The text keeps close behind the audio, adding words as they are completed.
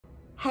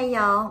Hey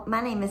y'all,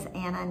 my name is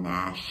Anna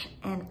Nash,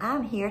 and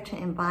I'm here to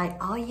invite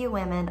all you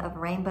women of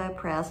Rainbow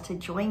Press to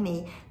join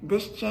me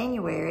this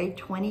January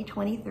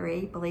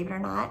 2023. Believe it or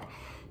not,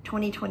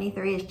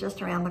 2023 is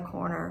just around the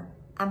corner.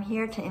 I'm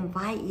here to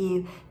invite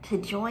you to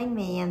join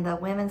me and the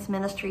women's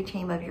ministry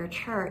team of your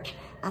church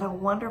at a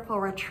wonderful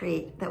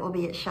retreat that will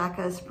be at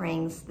Shaco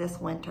Springs this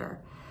winter.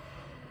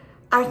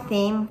 Our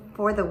theme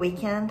for the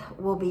weekend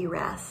will be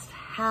rest.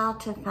 How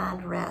to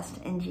find rest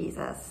in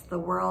Jesus. The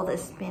world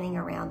is spinning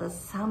around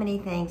us. So many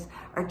things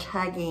are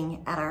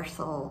tugging at our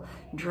soul,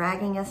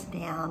 dragging us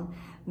down,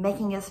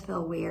 making us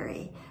feel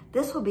weary.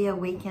 This will be a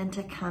weekend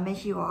to come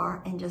as you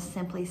are and just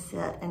simply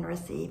sit and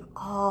receive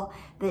all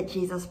that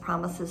Jesus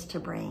promises to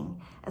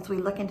bring. As we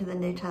look into the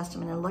New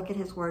Testament and look at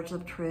his words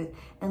of truth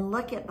and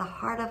look at the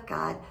heart of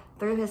God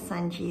through his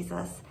son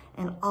Jesus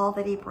and all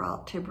that he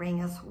brought to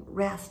bring us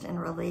rest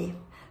and relief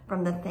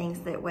from the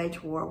things that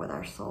wage war with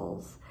our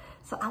souls.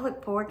 So I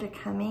look forward to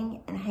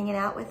coming and hanging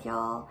out with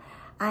y'all.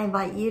 I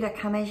invite you to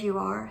come as you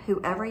are,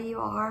 whoever you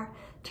are,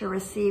 to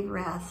receive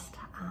rest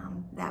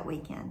that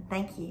weekend.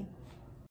 Thank you.